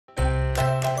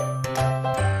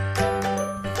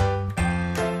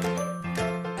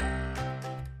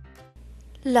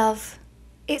Love.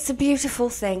 It's a beautiful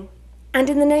thing. And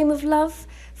in the name of love,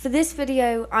 for this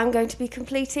video, I'm going to be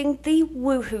completing the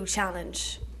Woohoo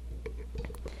Challenge.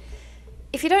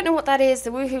 If you don't know what that is, the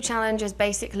Woohoo Challenge is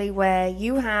basically where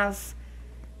you have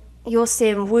your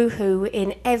sim woohoo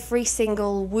in every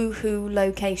single woohoo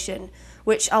location,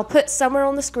 which I'll put somewhere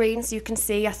on the screen so you can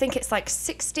see. I think it's like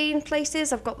 16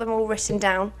 places. I've got them all written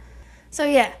down. So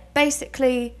yeah,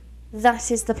 basically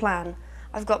that is the plan.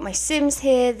 I've got my sims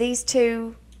here, these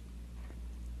two.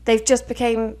 They've just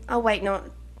became, oh wait, not.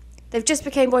 They've just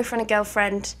became boyfriend and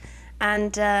girlfriend,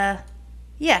 and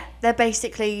yeah, they're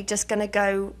basically just gonna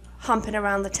go humping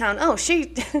around the town. Oh, she's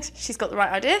got the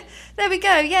right idea. There we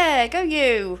go, yeah, go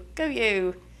you, go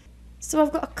you. So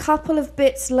I've got a couple of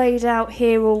bits laid out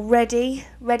here already,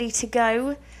 ready to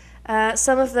go.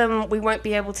 Some of them we won't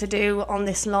be able to do on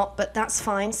this lot, but that's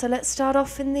fine. So let's start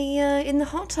off in the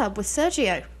hot tub with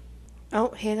Sergio. Oh,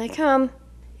 here they come.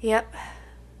 Yep,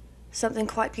 something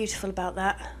quite beautiful about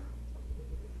that.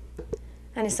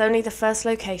 And it's only the first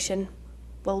location.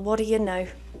 Well, what do you know?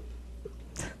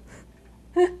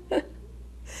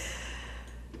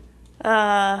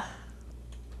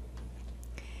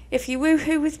 If you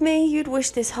woohoo with me, you'd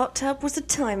wish this hot tub was a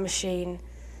time machine.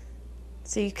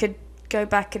 So you could go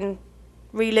back and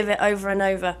relive it over and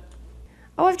over.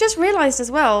 Oh, I've just realised as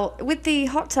well, with the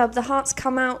hot tub, the hearts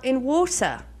come out in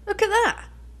water. Look at that.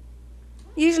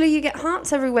 Usually you get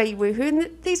hearts everywhere you woohoo,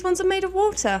 and these ones are made of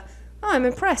water. Oh, I'm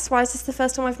impressed. Why is this the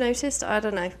first time I've noticed? I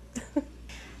don't know.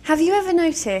 Have you ever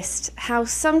noticed how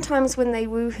sometimes when they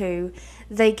woohoo,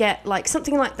 they get like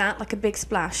something like that, like a big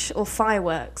splash or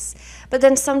fireworks, but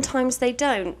then sometimes they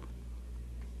don't?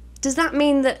 Does that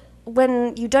mean that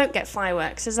when you don't get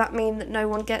fireworks, does that mean that no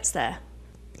one gets there?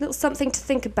 A little something to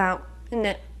think about, isn't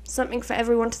it? Something for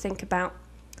everyone to think about.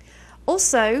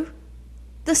 Also,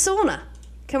 the sauna.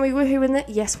 Can we woohoo in there?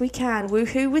 Yes, we can.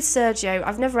 Woohoo with Sergio.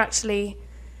 I've never actually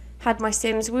had my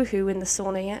sims woohoo in the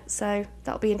sauna yet, so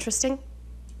that'll be interesting.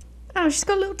 Oh, she's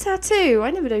got a little tattoo.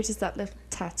 I never noticed that little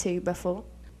tattoo before.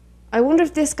 I wonder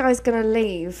if this guy's going to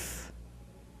leave,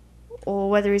 or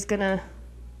whether he's going to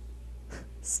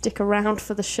stick around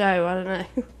for the show. I don't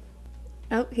know.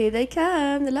 Oh, here they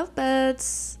come, the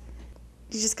lovebirds.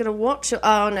 He's just going to watch.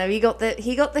 Oh no, he got the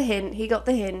hint. He got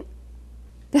the hint.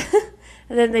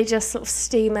 And then they just sort of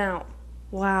steam out.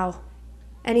 Wow.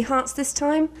 Any hearts this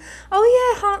time? Oh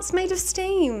yeah, hearts made of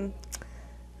steam.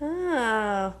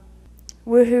 Ah.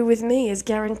 Woohoo with me is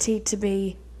guaranteed to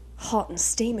be hot and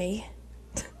steamy.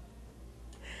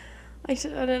 I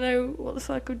don't know what the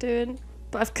fuck I'm doing.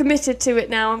 But I've committed to it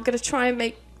now. I'm going to try and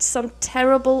make some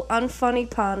terrible, unfunny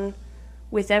pun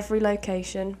with every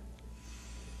location.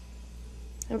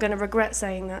 I'm going to regret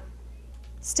saying that.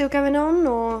 Still going on,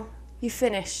 or you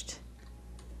finished?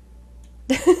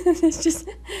 It's just...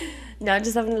 No, I'm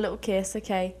just having a little kiss,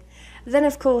 okay. Then,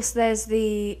 of course, there's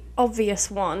the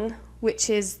obvious one, which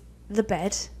is the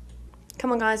bed.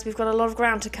 Come on, guys, we've got a lot of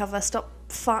ground to cover. Stop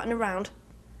farting around.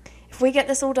 If we get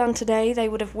this all done today, they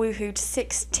would have woohooed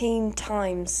 16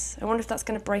 times. I wonder if that's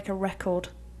going to break a record.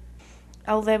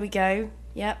 Oh, there we go.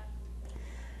 Yep.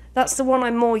 That's the one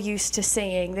I'm more used to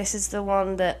seeing. This is the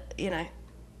one that, you know,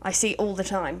 I see all the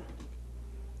time.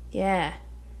 Yeah.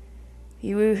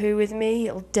 You woohoo with me,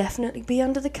 it'll definitely be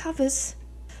under the covers.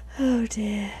 Oh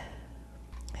dear.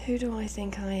 Who do I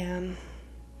think I am?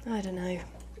 I don't know.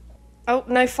 Oh,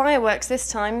 no fireworks this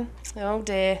time. Oh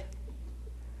dear.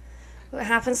 What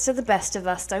happens to the best of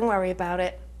us, don't worry about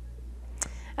it.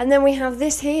 And then we have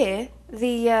this here,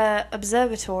 the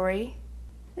Observatory.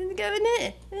 There we go, in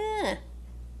it. Yeah.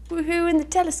 Woohoo in the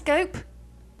telescope.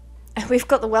 And we've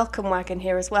got the welcome wagon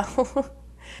here as well.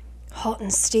 Hot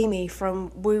and steamy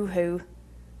from Woohoo.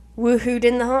 Woohooed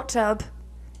in the hot tub.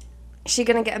 Is she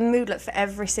going to get a moodlet for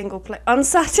every single place?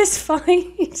 Unsatisfied.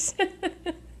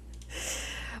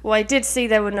 Well, I did see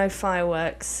there were no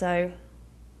fireworks, so...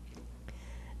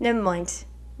 Never mind.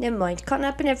 Never mind. Can't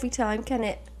happen every time, can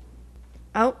it?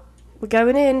 Oh, we're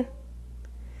going in.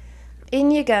 In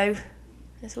you go.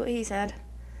 That's what he said.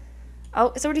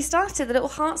 Oh, it's already started. The little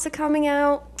hearts are coming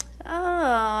out.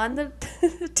 Ah, and the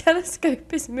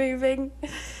telescope is moving.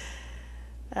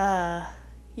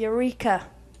 Eureka.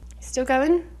 Still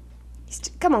going?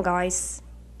 Come on, guys.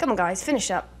 Come on, guys.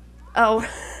 Finish up. Oh,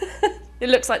 it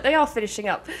looks like they are finishing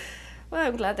up. Well,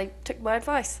 I'm glad they took my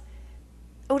advice.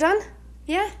 All done?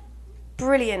 Yeah?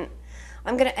 Brilliant.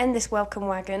 I'm going to end this welcome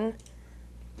wagon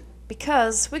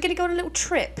because we're going to go on a little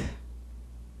trip.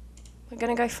 We're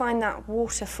going to go find that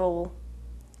waterfall.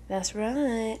 That's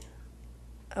right.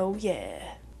 Oh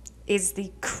yeah. Is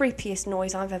the creepiest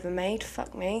noise I've ever made.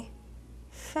 Fuck me.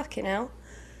 Fucking hell.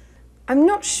 I'm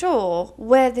not sure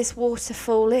where this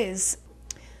waterfall is.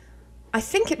 I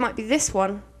think it might be this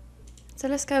one. So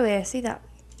let's go here, see that?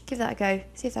 Give that a go,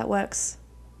 see if that works.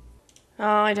 Oh,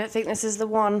 I don't think this is the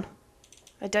one.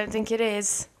 I don't think it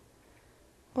is.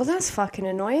 Well, that's fucking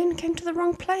annoying. Came to the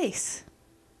wrong place.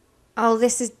 Oh,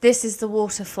 this is the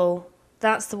waterfall.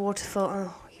 That's the waterfall.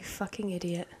 Oh, you fucking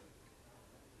idiot.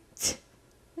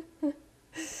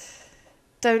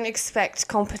 Don't expect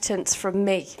competence from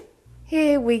me.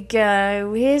 Here we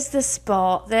go. Here's the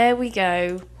spot. There we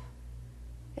go.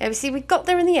 Yeah, we see we got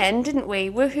there in the end, didn't we?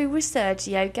 Woohoo with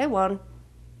Sergio. Go on.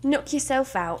 Knock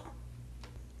yourself out.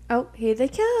 Oh, here they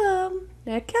come.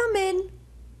 They're coming.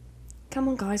 Come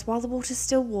on, guys, while the water's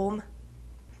still warm.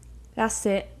 That's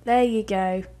it. There you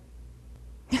go.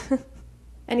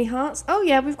 Any hearts? Oh,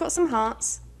 yeah, we've got some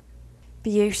hearts.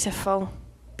 Beautiful.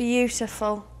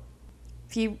 Beautiful.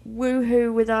 If you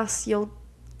woohoo with us, you'll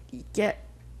get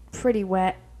pretty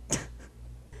wet.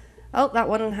 Oh, that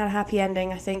one had a happy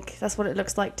ending, I think. That's what it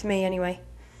looks like to me, anyway.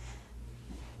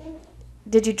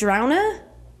 Did you drown her?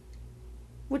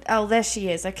 Oh, there she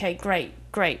is. Okay, great,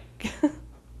 great.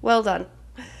 Well done.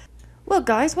 Well,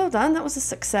 guys, well done. That was a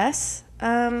success.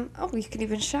 Oh, you can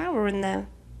even shower in there.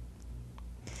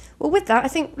 Well, with that, I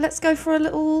think let's go for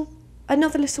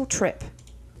another little trip.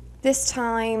 This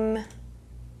time,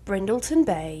 Brindleton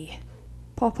Bay.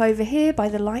 Pop over here by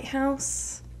the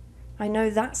lighthouse. I know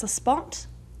that's a spot.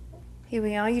 Here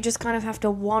we are. You just kind of have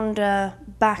to wander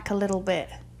back a little bit.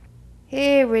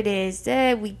 Here it is.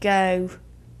 There we go.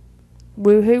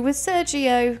 Woohoo with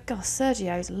Sergio. Gosh,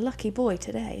 Sergio's a lucky boy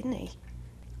today, isn't he?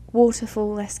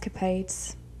 Waterfall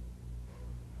escapades.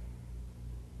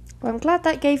 Well, I'm glad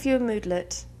that gave you a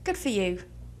moodlet. Good for you.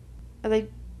 Are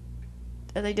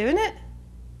they doing it?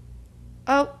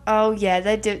 Oh yeah,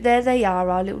 there they are,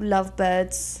 our little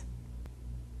lovebirds.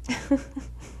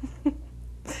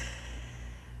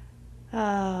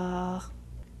 Ah,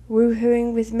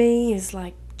 woohooing with me is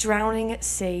like drowning at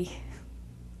sea.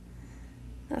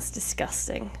 That's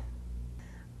disgusting.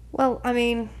 Well, I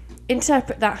mean,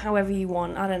 interpret that however you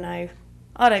want. I don't know.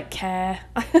 I don't care.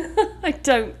 I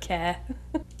don't care.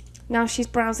 Now she's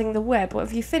browsing the web. What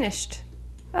have you finished?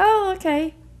 Oh,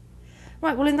 okay.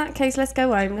 Right, well, in that case, let's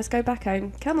go home. Let's go back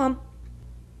home. Come on.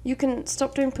 You can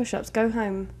stop doing push-ups. Go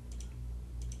home.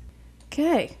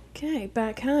 Okay,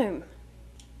 back home.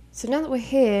 So now that we're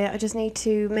here, I just need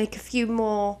to make a few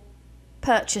more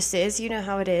purchases. You know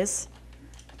how it is.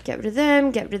 Get rid of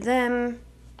them, get rid of them.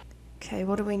 Okay,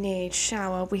 what do we need?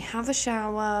 Shower. We have a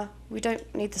shower. We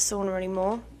don't need the sauna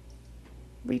anymore.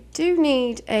 We do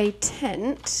need a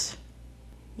tent.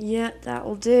 Yeah,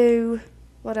 that'll do.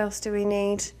 What else do we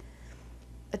need?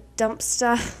 A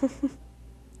dumpster.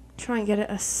 Try and get it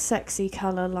a sexy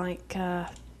colour like, yeah,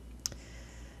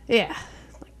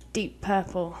 like deep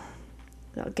purple.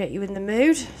 That'll get you in the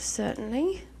mood,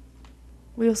 certainly.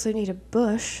 We also need a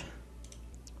bush.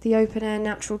 The open air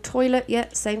natural toilet, yeah,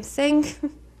 same thing.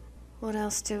 What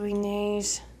else do we need?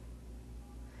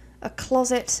 A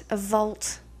closet, a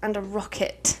vault, and a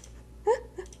rocket.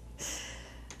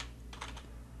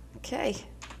 Okay,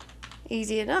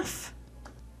 easy enough.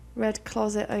 Red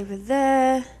closet over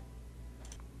there.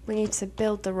 We need to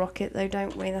build the rocket though,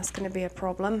 don't we? That's going to be a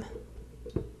problem.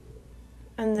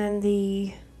 And then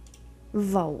the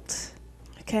vault.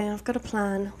 Okay, I've got a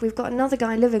plan. We've got another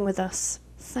guy living with us,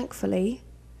 thankfully.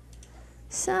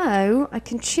 So, I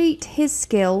can cheat his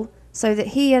skill so that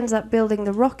he ends up building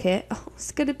the rocket. Oh,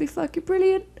 it's going to be fucking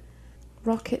brilliant.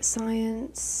 Rocket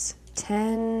science,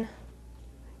 10.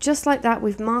 Just like that,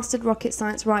 we've mastered rocket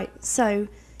science. Right, so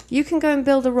you can go and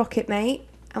build a rocket, mate.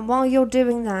 And while you're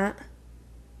doing that,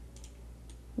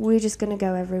 we're just going to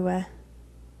go everywhere.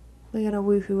 We're going to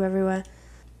woohoo everywhere.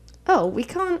 Oh, we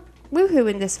can't woohoo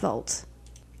in this vault.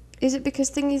 Is it because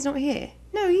Thingy's not here?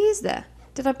 No, he is there.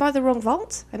 Did I buy the wrong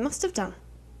vault? I must have done.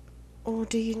 Or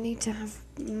do you need to have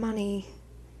money?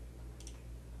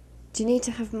 Do you need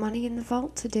to have money in the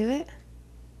vault to do it?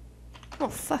 Oh,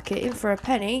 fuck it. In for a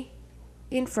penny.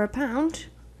 In for a pound.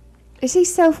 Is he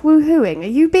self-woohooing? Are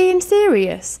you being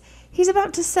serious? He's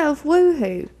about to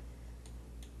self-woohoo.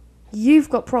 You've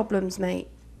got problems, mate.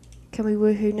 Can we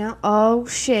woohoo now? Oh,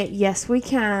 shit. Yes, we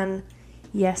can.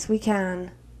 Yes, we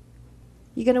can.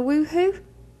 You gonna woohoo?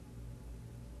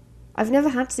 I've never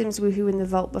had Sims woohoo in the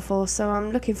vault before, so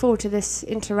I'm looking forward to this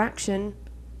interaction.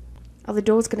 Are the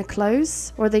doors going to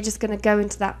close? Or are they just going to go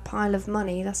into that pile of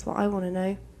money? That's what I want to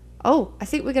know. Oh, I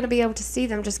think we're going to be able to see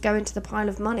them just go into the pile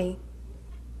of money.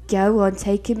 Go on,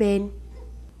 take him in.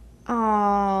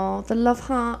 Oh, the love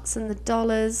hearts and the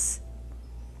dollars.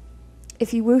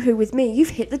 If you woohoo with me,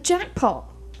 you've hit the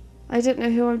jackpot. I don't know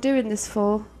who I'm doing this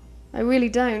for. I really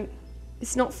don't.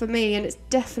 It's not for me, and it's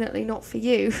definitely not for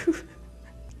you.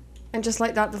 And just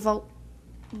like that, the vault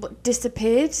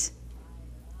disappeared.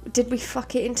 Did we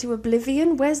fuck it into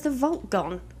oblivion? Where's the vault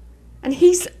gone? And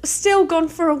he's still gone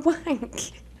for a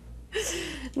wank.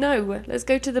 No, let's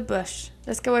go to the bush.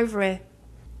 Let's go over here.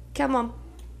 Come on.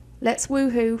 Let's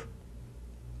woohoo.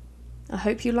 I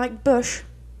hope you like bush.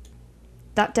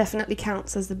 That definitely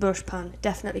counts as the bush pun.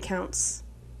 Definitely counts.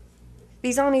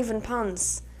 These aren't even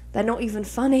puns. They're not even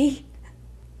funny.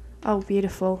 Oh,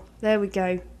 beautiful. There we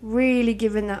go. Really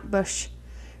giving that bush.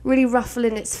 Really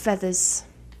ruffling its feathers.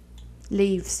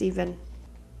 Leaves, even.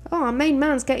 Oh, our main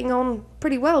man's getting on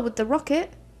pretty well with the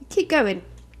rocket. Keep going.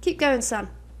 Keep going, son.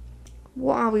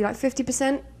 What are we, like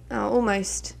 50%? Oh,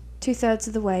 almost. 2/3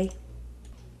 of the way.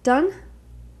 Done?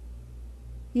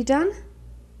 You done?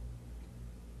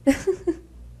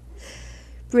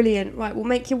 Brilliant. Right, we'll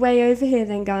make your way over here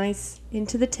then, guys.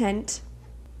 Into the tent.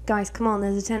 Guys, come on,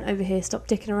 there's a tent over here. Stop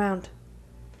dicking around.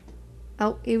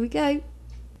 Oh, here we go.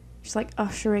 Just like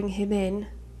ushering him in.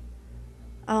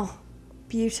 Oh,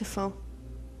 beautiful.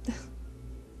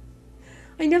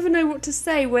 I never know what to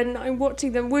say when I'm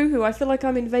watching them woohoo. I feel like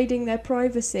I'm invading their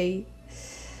privacy.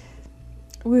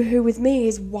 Woohoo with me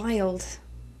is wild.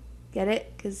 Get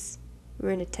it? Because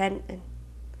we're in a tent and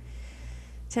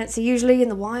tents are usually in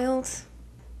the wild.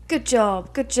 Good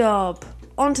job, good job.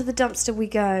 Onto the dumpster we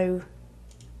go.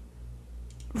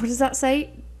 What does that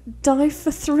say? Dive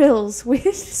for thrills with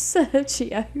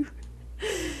Sergio.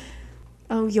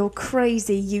 Oh, you're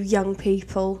crazy, you young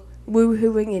people.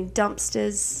 Woohooing in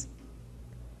dumpsters.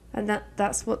 And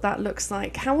that's what that looks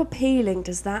like. How appealing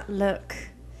does that look?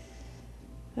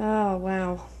 Oh,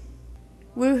 wow.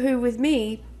 Woohoo with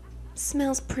me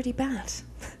smells pretty bad.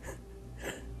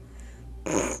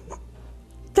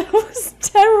 That was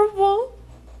terrible.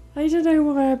 I don't know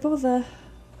why I bother.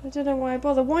 I don't know why I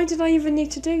bother. Why did I even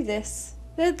need to do this?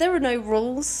 There are no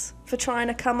rules for trying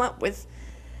to come up with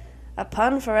a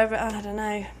pun for every... I don't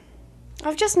know.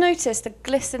 I've just noticed the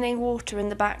glistening water in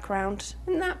the background.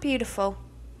 Isn't that beautiful?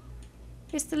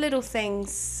 It's the little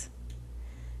things.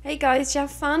 Hey guys, did you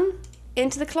have fun?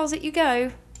 Into the closet you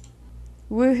go.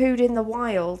 Woohooed in the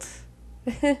wild.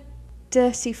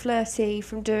 Dirty flirty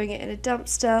from doing it in a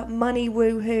dumpster. Money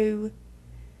woohoo.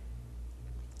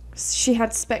 She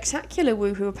had spectacular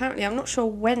woohoo apparently. I'm not sure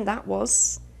when that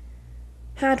was.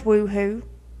 Had woohoo.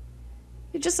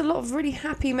 Just a lot of really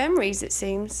happy memories it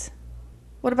seems.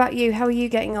 What about you? How are you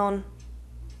getting on?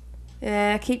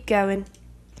 Yeah, keep going.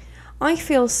 I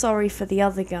feel sorry for the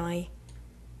other guy.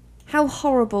 How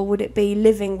horrible would it be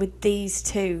living with these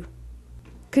two?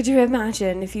 Could you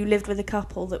imagine if you lived with a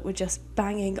couple that were just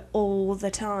banging all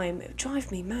the time? It would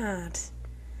drive me mad.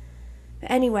 But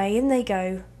anyway, in they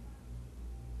go.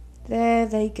 There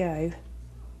they go.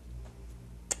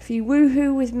 If you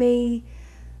woohoo with me,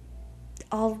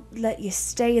 I'll let you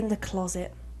stay in the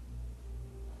closet.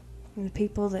 And the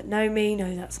people that know me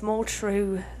know that's more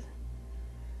true.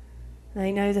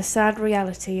 They know the sad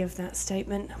reality of that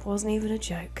statement. It wasn't even a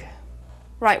joke.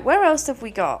 Right, where else have we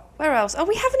got? Where else? Oh,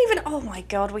 we haven't even... Oh my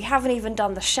god, we haven't even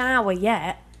done the shower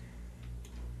yet.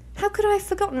 How could I have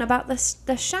forgotten about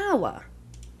the shower?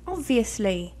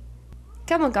 Obviously.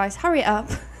 Come on, guys, hurry it up.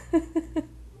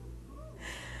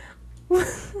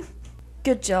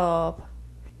 Good job.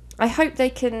 I hope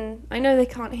they can... I know they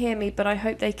can't hear me, but I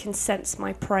hope they can sense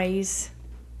my praise.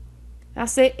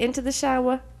 That's it, into the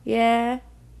shower. Yeah.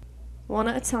 One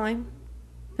at a time.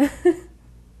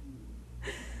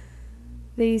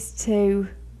 These two,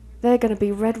 they're going to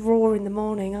be red raw in the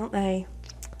morning, aren't they?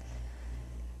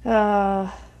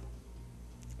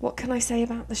 What can I say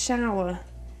about the shower?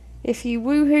 If you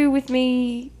woohoo with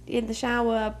me in the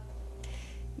shower,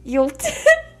 you'll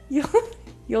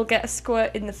get a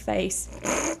squirt in the face.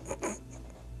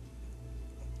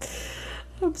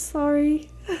 I'm sorry.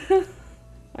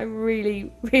 I'm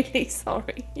really, really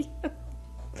sorry.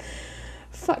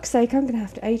 Fuck's sake, I'm going to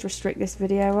have to age restrict this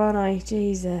video, aren't I?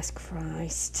 Jesus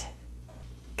Christ.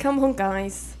 Come on,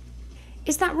 guys.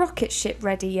 Is that rocket ship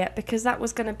ready yet? Because that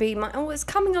was going to be my... Oh, it's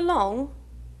coming along.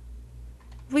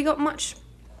 Have we got much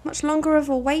longer of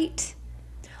a wait?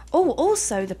 Oh,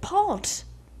 also the pod.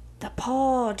 The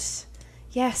pod.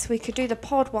 Yes, we could do the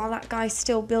pod while that guy's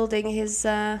still building his,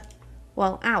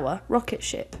 well, our rocket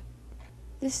ship.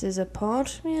 This is a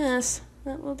pod. Yes,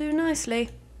 that will do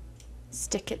nicely.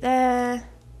 Stick it there.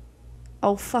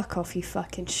 Oh, fuck off, you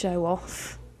fucking show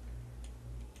off.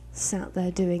 Sat there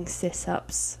doing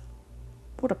sit-ups.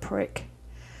 What a prick.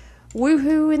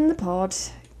 Woohoo in the pod.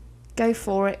 Go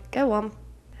for it. Go on.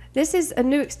 This is a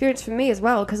new experience for me as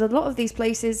well, because a lot of these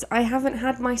places I haven't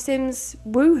had my Sims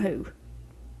woohoo.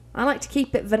 I like to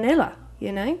keep it vanilla,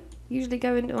 you know? Usually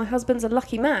go into... My husband's a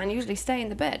lucky man. Usually stay in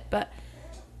the bed, but...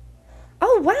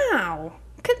 Oh, wow!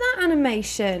 Look at that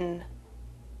animation.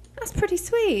 That's pretty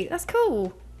sweet. That's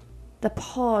cool. The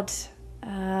pod.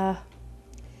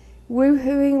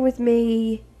 Woohooing with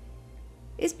me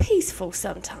is peaceful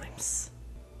sometimes.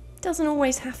 Doesn't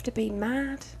always have to be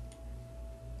mad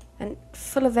and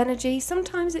full of energy.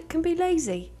 Sometimes it can be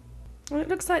lazy. Well, it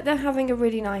looks like they're having a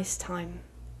really nice time.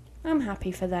 I'm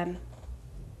happy for them.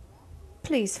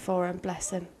 Pleased for them,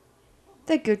 bless them.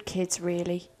 They're good kids,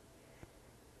 really.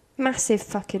 Massive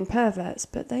fucking perverts,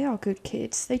 but they are good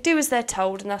kids. They do as they're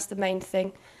told, and that's the main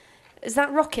thing. Is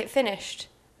that rocket finished?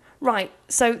 Right,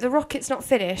 so the rocket's not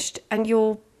finished, and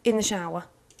you're in the shower.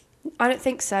 I don't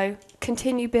think so.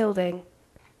 Continue building.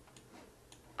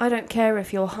 I don't care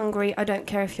if you're hungry. I don't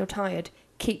care if you're tired.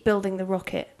 Keep building the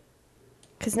rocket.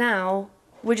 Because now,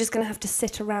 we're just going to have to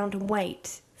sit around and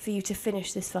wait for you to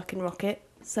finish this fucking rocket.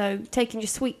 So, taking your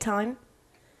sweet time.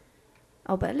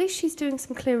 Oh, but at least she's doing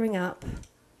some clearing up.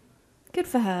 Good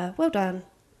for her. Well done.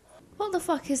 What the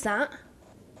fuck is that?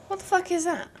 What the fuck is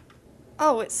that?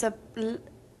 Oh, it's a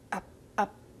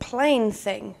plane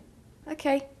thing.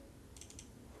 Okay.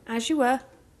 As you were.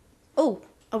 Oh,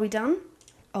 are we done?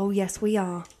 Oh, yes, we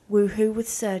are. Woohoo with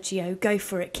Sergio. Go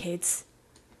for it, kids.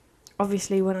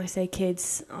 Obviously, when I say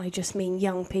kids, I just mean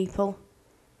young people.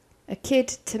 A kid,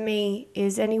 to me,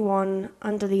 is anyone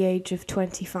under the age of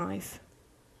 25.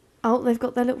 Oh, they've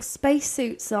got their little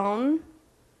spacesuits on.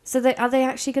 So are they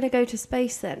actually going to go to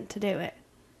space then to do it?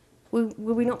 Will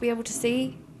we not be able to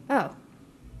see? Oh.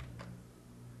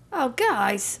 Oh,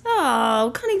 guys.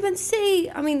 Oh, can't even see.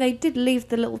 I mean, they did leave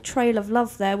the little trail of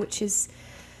love there, which is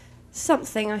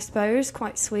something, I suppose.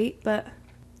 Quite sweet, but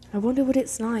I wonder what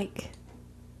it's like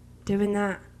doing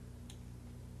that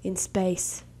in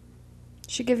space.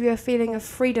 Should give you a feeling of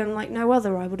freedom like no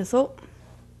other, I would have thought.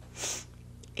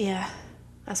 Yeah,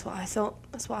 that's what I thought.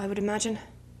 That's what I would imagine.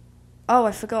 Oh,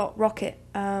 I forgot. Rocket.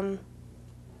 Are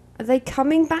they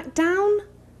coming back down?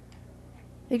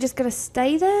 Are they just going to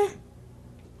stay there?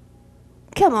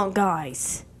 Come on,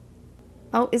 guys.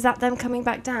 Oh, is that them coming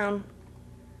back down?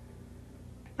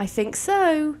 I think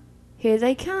so. Here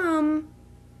they come.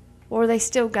 Or are they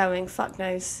still going? Fuck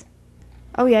knows.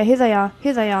 Oh, yeah, here they are.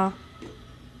 Here they are.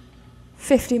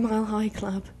 50 Mile High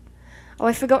Club. Oh,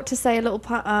 I forgot to say a little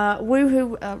part.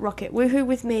 Woohoo, rocket. Woohoo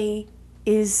with me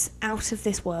is out of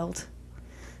this world.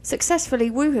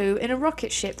 Successfully woohoo in a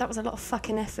rocket ship. That was a lot of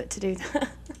fucking effort to do that.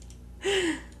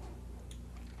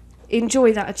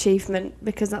 Enjoy that achievement,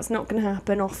 because that's not going to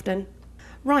happen often.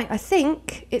 Right, I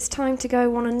think it's time to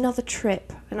go on another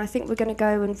trip, and I think we're going to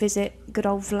go and visit good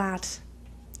old Vlad.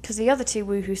 Because the other two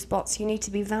woohoo spots you need to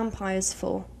be vampires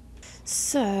for.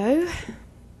 So,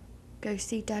 go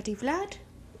see Daddy Vlad.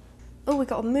 Oh, we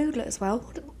got a moodlet as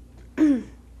well.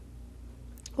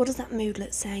 What does that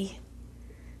moodlet say?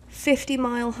 50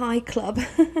 Mile High Club.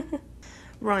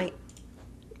 Right.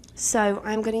 So,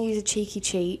 I'm going to use a cheeky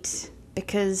cheat,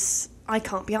 because I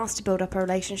can't be asked to build up a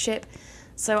relationship.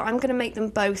 So I'm going to make them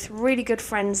both really good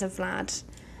friends of Vlad,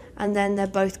 and then they're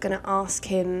both going to ask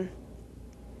him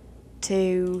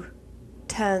to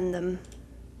turn them,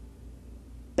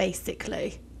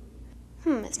 basically.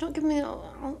 It's not giving me...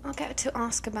 I'll get to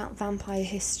ask about vampire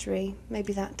history.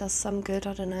 Maybe that does some good,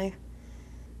 I don't know.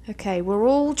 Okay, we're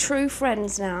all true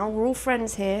friends now. We're all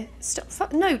friends here.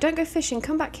 Stop! No, don't go fishing.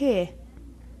 Come back here.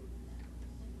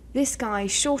 This guy,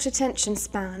 short attention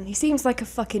span. He seems like a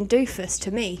fucking doofus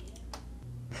to me.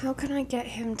 How can I get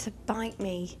him to bite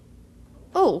me?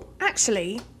 Oh,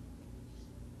 actually,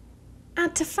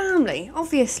 add to family,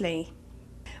 obviously.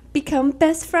 Become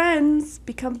best friends.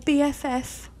 Become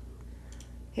BFF.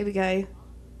 Here we go.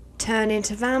 Turn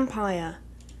into vampire.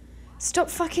 Stop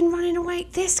fucking running away.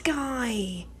 This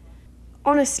guy.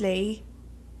 Honestly,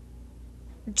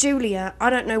 Julia, I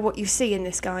don't know what you see in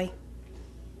this guy.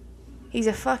 He's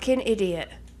a fucking idiot.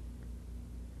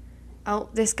 Oh,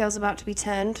 this girl's about to be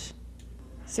turned.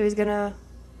 So he's gonna,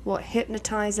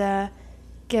 hypnotise her,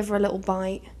 give her a little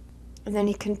bite, and then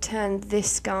he can turn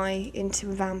this guy into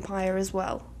a vampire as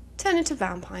well. Turn into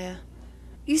vampire.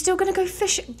 You still gonna go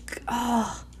fishing?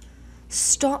 Oh,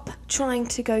 stop trying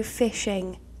to go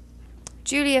fishing.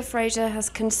 Julia Fraser has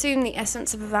consumed the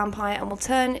essence of a vampire and will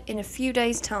turn in a few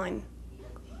days' time.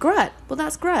 Great. Well,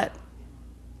 that's great.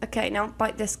 Okay, now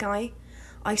bite this guy.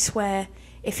 I swear,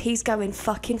 if he's going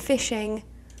fucking fishing,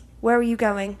 where are you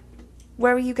going?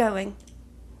 Where are you going?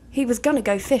 He was gonna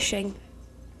go fishing.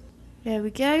 There we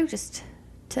go, just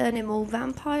turn him all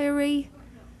vampire-y.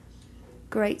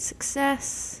 Great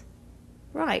success.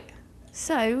 Right,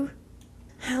 so,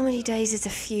 how many days is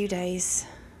a few days?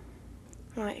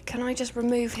 Right, can I just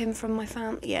remove him from my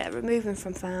family? Yeah, remove him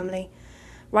from family.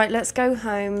 Right, let's go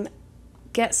home,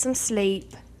 get some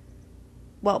sleep.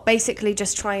 Well, basically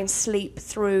just try and sleep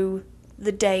through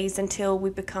the days until we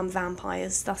become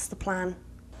vampires. That's the plan.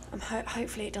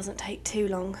 Hopefully it doesn't take too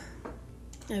long.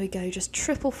 There we go, just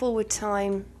triple forward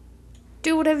time.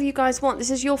 Do whatever you guys want. This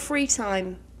is your free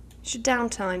time. It's your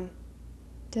downtime.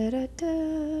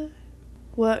 Da-da-da.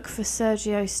 Work for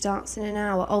Sergio starts in an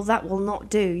hour. Oh, that will not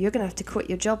do. You're going to have to quit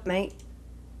your job, mate.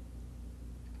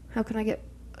 How can I get...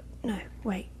 No,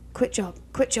 wait. Quit job.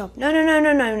 Quit job. No, no, no,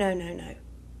 no, no, no, no, no.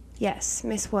 Yes,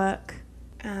 miss work.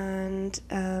 And,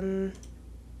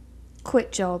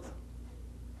 quit job.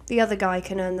 The other guy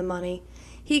can earn the money.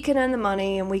 He can earn the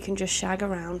money and we can just shag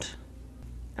around.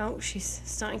 Oh, she's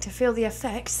starting to feel the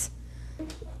effects.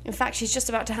 In fact, she's just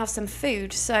about to have some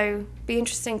food, so be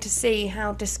interesting to see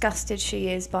how disgusted she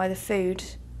is by the food.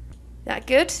 That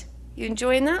good? You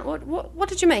enjoying that? What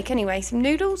did you make anyway? Some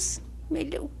noodles?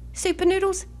 Made little super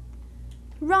noodles?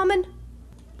 Ramen?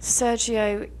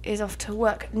 Sergio is off to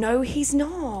work. No, he's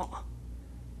not.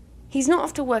 He's not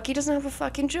off to work. He doesn't have a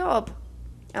fucking job.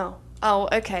 Oh,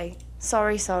 okay.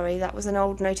 Sorry. That was an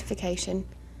old notification.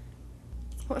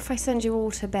 What if I send you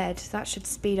all to bed? That should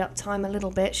speed up time a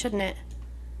little bit, shouldn't it?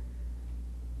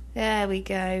 There we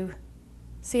go.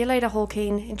 See you later,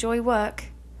 Hawkeen. Enjoy work.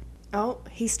 Oh,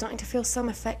 he's starting to feel some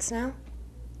effects now.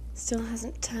 Still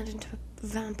hasn't turned into a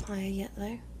vampire yet,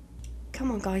 though. Come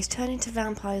on, guys, turn into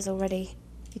vampires already.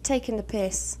 You're taking the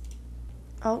piss.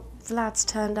 Oh, Vlad's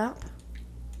turned up.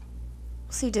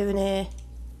 What's he doing here?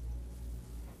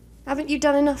 Haven't you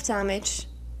done enough damage?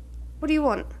 What do you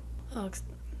want? Oh,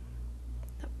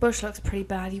 that bush looks pretty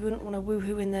bad. You wouldn't want to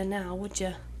woohoo in there now, would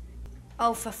you?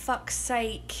 Oh, for fuck's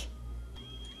sake.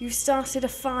 You started a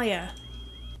fire.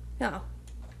 Oh.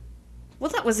 Well,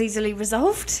 that was easily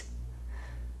resolved.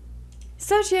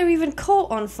 Sergio even caught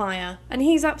on fire, and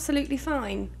he's absolutely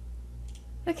fine.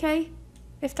 Okay,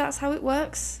 if that's how it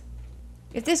works.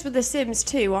 If this were The Sims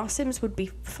 2, our Sims would be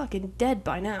fucking dead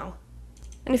by now.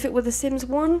 And if it were The Sims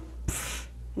 1, pff,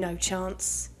 no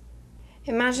chance.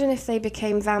 Imagine if they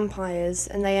became vampires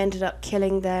and they ended up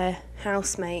killing their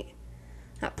housemate.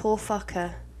 That poor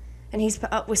fucker. And he's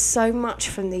put up with so much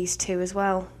from these two as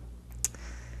well.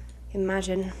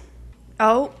 Imagine.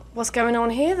 Oh, what's going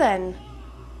on here then?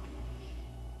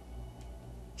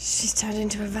 She's turned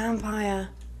into a vampire.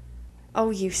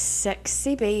 Oh, you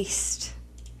sexy beast.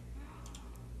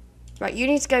 Right, you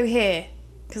need to go here.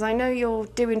 Because I know you're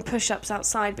doing push-ups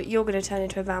outside, but you're going to turn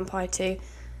into a vampire too.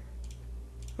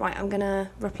 Right, I'm going to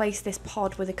replace this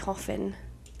pod with a coffin.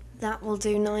 That will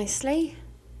do nicely.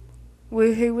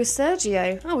 Woohoo with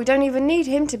Sergio. Oh, we don't even need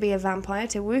him to be a vampire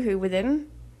to woohoo with him.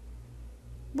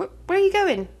 Where are you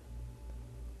going?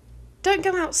 Don't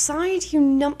go outside, you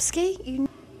numpsky.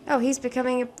 Oh, he's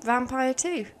becoming a vampire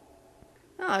too.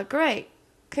 Oh, great.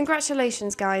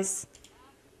 Congratulations, guys.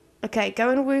 Okay, go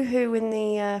and woohoo in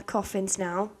the coffins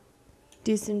now.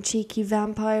 Do some cheeky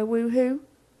vampire woohoo.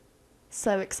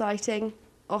 So exciting.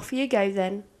 Off you go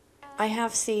then. I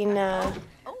have seen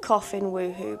coffin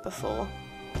woohoo before.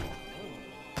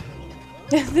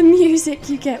 The music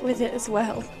you get with it as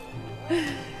well.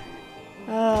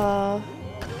 Oh,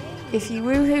 if you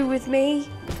woohoo with me,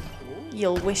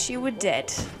 you'll wish you were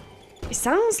dead. It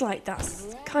sounds like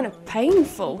that's kind of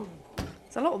painful.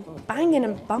 There's a lot of banging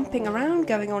and bumping around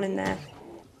going on in there.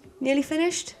 Nearly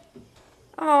finished?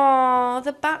 Oh,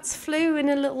 the bats flew in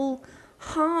a little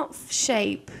heart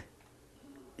shape.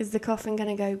 Is the coffin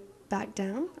going to go back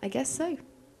down? I guess so.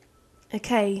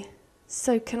 Okay,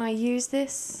 so can I use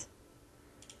this?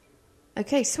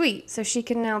 Okay, sweet. So she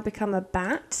can now become a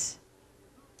bat.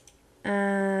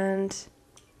 And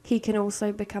he can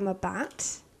also become a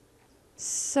bat.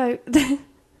 So,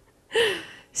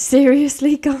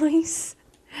 seriously, guys?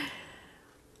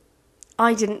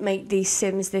 I didn't make these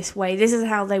Sims this way. This is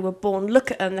how they were born.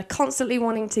 Look at them. They're constantly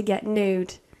wanting to get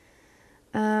nude.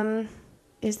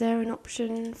 Is there an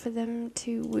option for them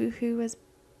to woohoo as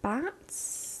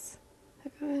bats?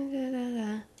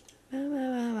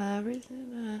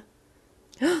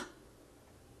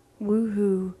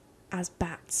 Woohoo as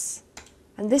bats.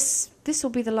 And this will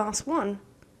be the last one.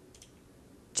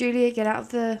 Julia, get out of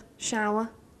the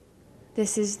shower.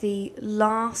 This is the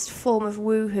last form of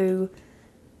woohoo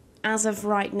as of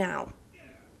right now.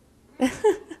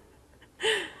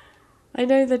 I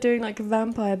know they're doing like a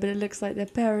vampire, but it looks like they're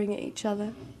pairing at each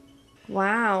other.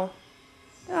 Wow.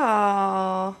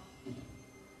 Aww.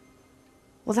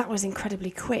 Well, that was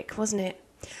incredibly quick, wasn't it?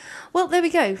 Well, there we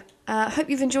go. Hope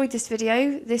you've enjoyed this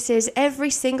video. This is every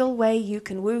single way you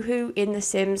can woohoo in The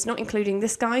Sims, not including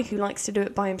this guy who likes to do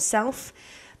it by himself.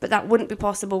 but that wouldn't be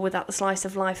possible without the Slice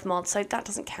of Life mod, so that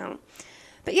doesn't count.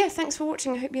 But yeah, thanks for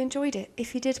watching. I hope you enjoyed it.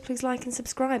 If you did, please like and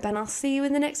subscribe, and I'll see you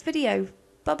in the next video.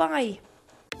 Bye-bye.